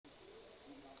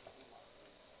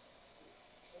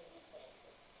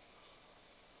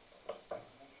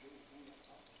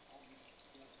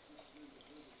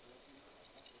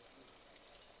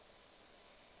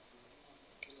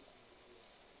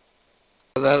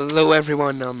Well, hello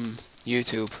everyone on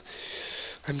YouTube.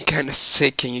 I'm kinda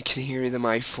sick and you can hear it in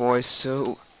my voice,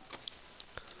 so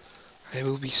I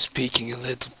will be speaking a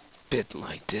little bit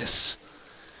like this.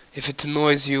 If it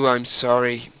annoys you, I'm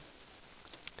sorry.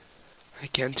 I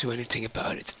can't do anything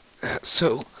about it.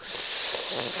 So,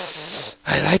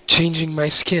 I like changing my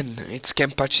skin. It's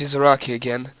Kenpachi Zaraki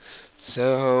again.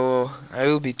 So, I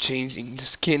will be changing the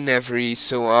skin every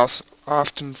so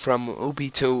often from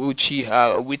Obito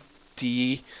Uchiha with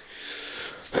the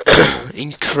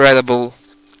incredible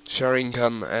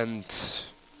Sharingan and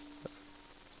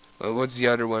what's the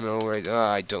other one? Alright,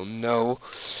 I don't know.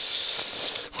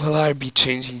 Well, I'll be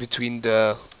changing between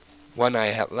the one I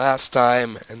had last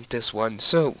time and this one,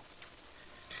 so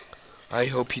I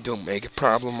hope you don't make a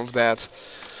problem of that.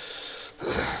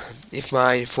 If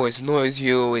my voice annoys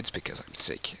you, it's because I'm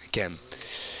sick again.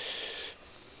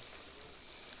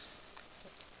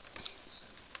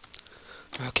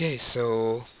 Okay,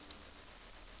 so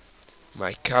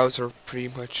my cows are pretty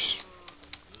much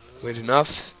good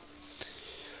enough.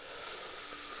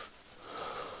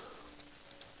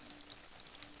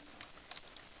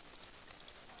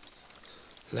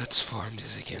 Let's farm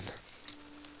this again.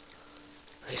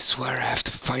 I swear I have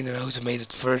to find an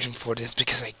automated version for this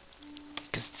because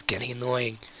it's getting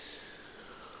annoying.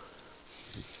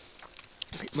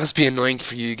 It must be annoying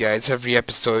for you guys. Every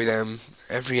episode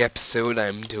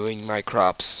I'm doing my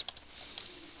crops.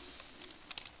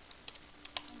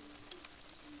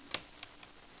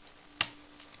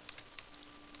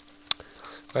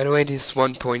 By the way, this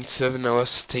 1.7 I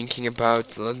was thinking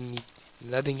about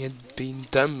letting it be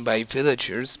done by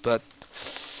villagers, but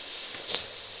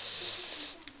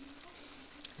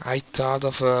I thought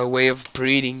of a way of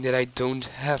breeding that I don't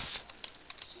have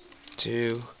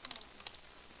to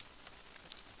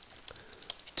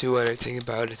do anything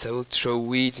about it. I will throw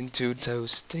wheat into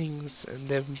those things and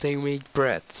then they make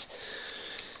bread.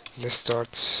 And they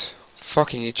start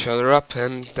fucking each other up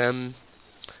and then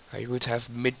I would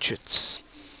have midgets.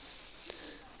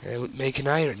 And I would make an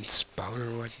iron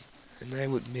spawner and I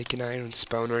would make an iron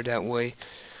spawner that way.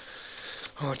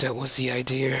 Oh, that was the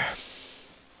idea.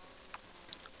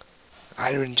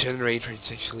 Iron generator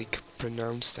is actually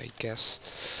pronounced, I guess.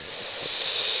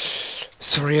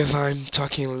 Sorry if I'm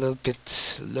talking a little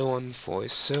bit low on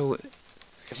voice. So,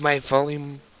 if my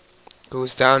volume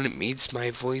goes down, it means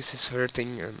my voice is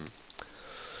hurting. And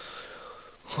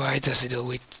why does it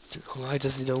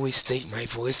always take my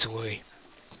voice away?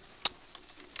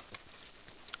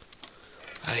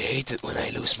 I hate it when I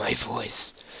lose my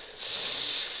voice.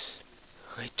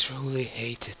 I truly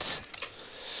hate it.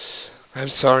 I'm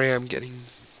sorry, I'm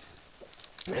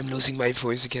losing my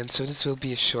voice again, so this will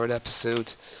be a short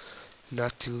episode,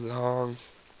 not too long.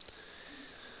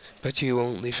 But you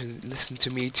won't listen to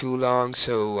me too long,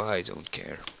 so I don't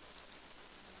care.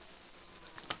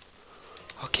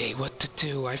 Okay, what to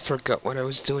do? I forgot what I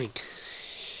was doing.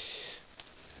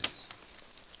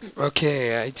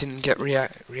 Okay, I didn't get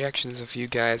reactions of you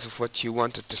guys of what you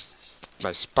wanted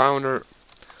my spawner,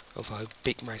 of how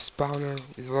big my spawner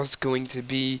it was going to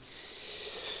be.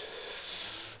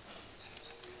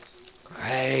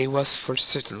 I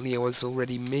was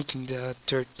already making the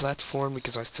third platform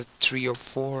because I said 3 or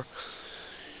 4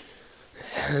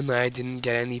 and I didn't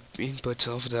get any input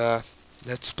of the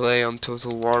Let's Play on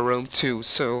Total War Rome 2,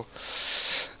 so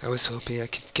I was hoping I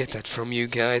could get that from you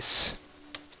guys.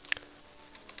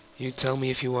 You tell me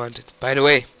if you want it. By the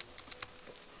way,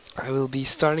 I will be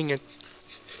starting a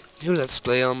new Let's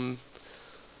Play on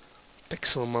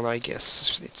Pixelmon, I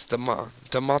guess. It's the mod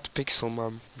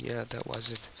Pixelmon. Yeah, that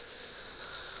was it.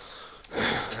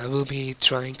 I will be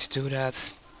trying to do that.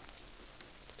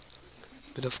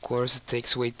 But of course it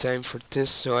takes away time for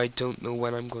this, so I don't know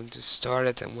when I'm going to start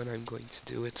it and when I'm going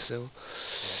to do it, so...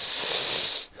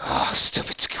 Ah,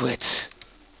 stupid squid.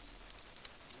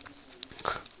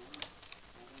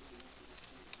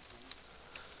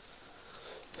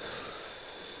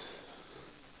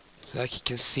 Like you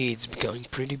can see, it's becoming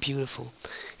pretty beautiful.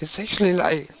 It's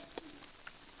actually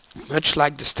much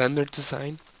like the standard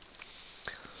design,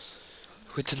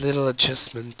 with a little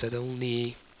adjustment that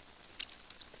only...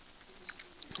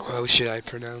 How should I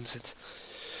pronounce it?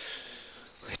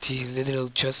 With the little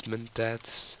adjustment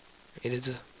that it is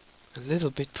a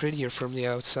little bit prettier from the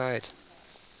outside.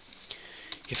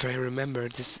 If I remember,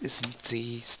 this isn't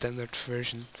the standard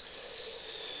version.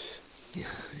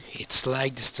 It's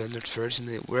like the standard version,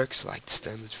 it works like the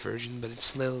standard version, but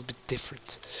it's a little bit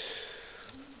different.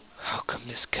 How come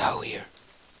this cow here?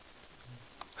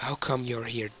 How come you're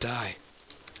here? Die.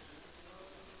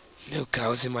 No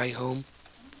cows in my home.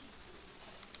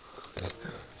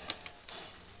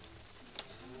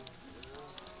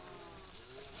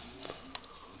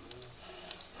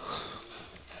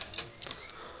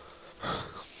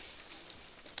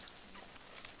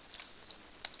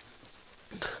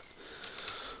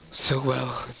 So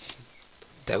well,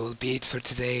 that will be it for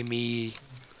today. Me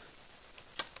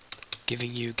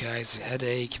giving you guys a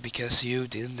headache because you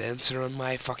didn't answer on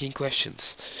my fucking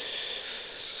questions.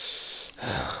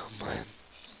 Oh man,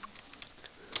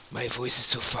 my voice is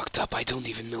so fucked up. I don't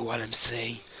even know what I'm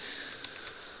saying.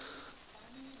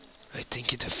 I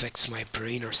think it affects my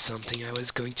brain or something. I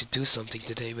was going to do something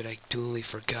today, but I totally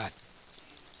forgot.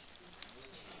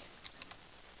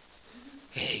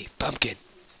 Hey, pumpkin.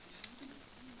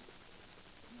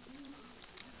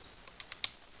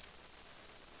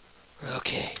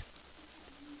 Okay.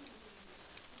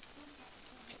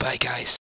 Bye, guys.